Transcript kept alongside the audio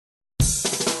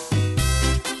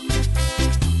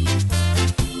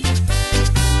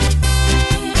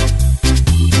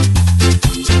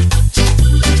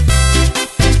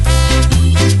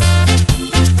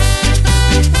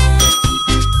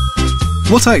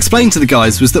What I explained to the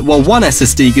guys was that while one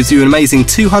SSD gives you an amazing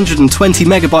 220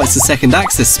 megabytes a second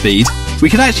access speed, we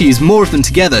could actually use more of them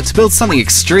together to build something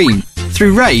extreme.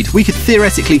 Through RAID, we could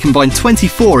theoretically combine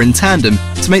 24 in tandem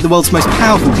to make the world's most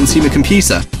powerful consumer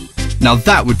computer. Now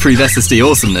that would prove SSD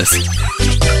awesomeness.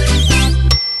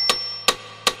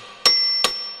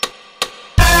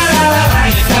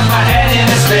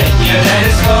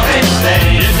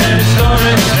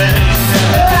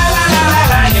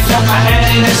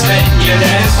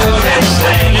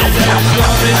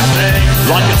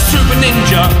 Like a super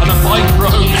ninja and a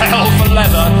micro hell for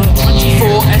leather,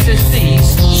 24 SSDs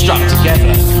strapped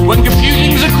together. When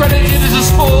computing's accredited as a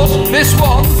sport, this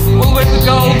one will win the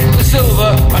gold, the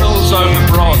silver and also the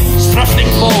bronze. Thrusting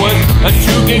forward at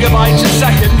 2 gigabytes a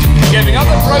second, giving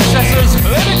other processors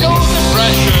vertical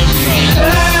depression.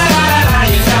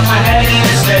 You got my head in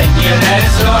a spin, your head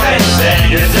is storage spin,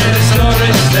 your head is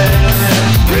storage spin.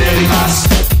 Really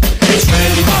fast, it's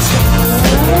really fast.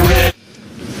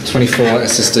 24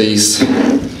 SSDs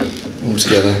all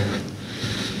together.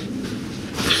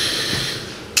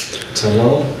 Turn one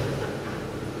on,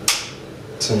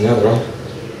 turn the other on.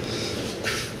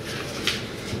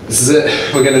 This is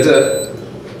it, we're going to do it.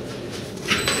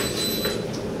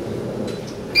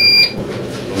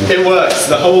 It works,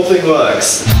 the whole thing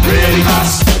works. Really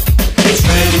fast, it's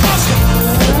really fast.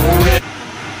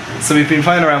 So we've been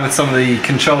playing around with some of the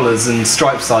controllers and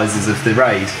stripe sizes of the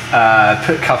RAID,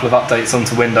 put a couple of updates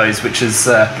onto Windows which has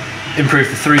improved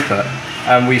the throughput,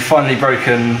 and we've finally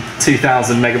broken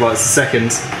 2000 megabytes a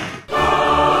second.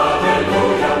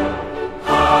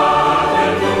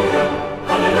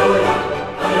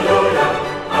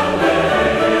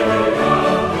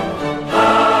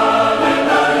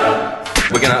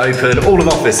 We're going to open all of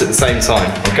Office at the same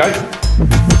time, okay?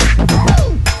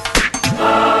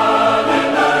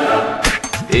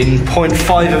 In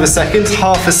 0.5 of a second,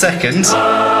 half a second.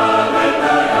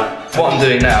 What I'm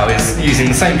doing now is using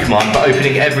the same command but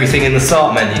opening everything in the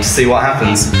start menu to see what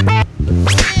happens.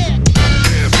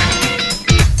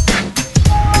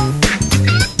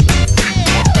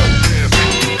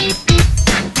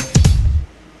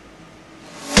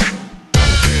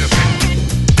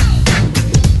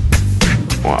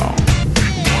 Wow.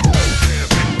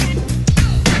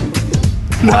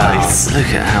 Nice. Wow, look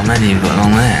at how many you've got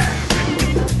on there.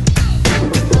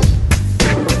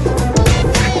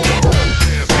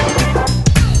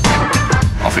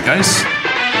 Off it goes.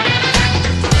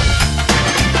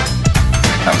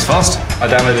 That was fast. I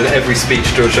downloaded every speech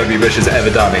George W. Bush has ever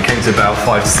done. It came to about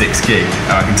 5 to 6 gig,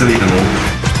 and I can delete them all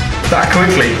that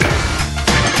quickly.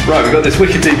 Right, we've got this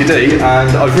wicked DVD,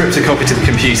 and I've ripped a copy to the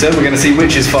computer. We're going to see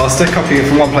which is faster, copying it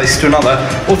from one place to another,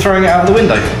 or throwing it out the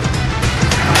window.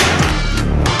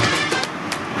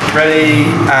 Ready,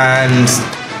 and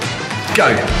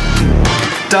go.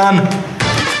 Done.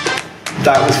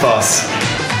 That was fast.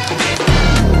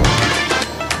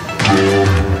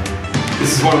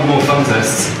 This is one of the more fun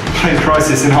tests, playing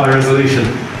Crysis in high resolution.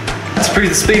 To prove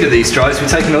the speed of these drives,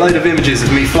 we've taken a load of images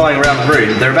of me flying around the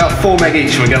room. They're about 4 meg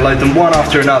each, and we're going to load them one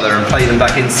after another and play them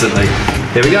back instantly.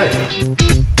 Here we go.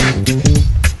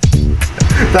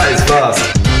 That is fast.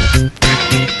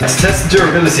 To test the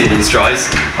durability of these drives,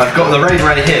 I've got the RAID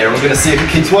right here, and we're going to see if it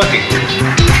keeps working.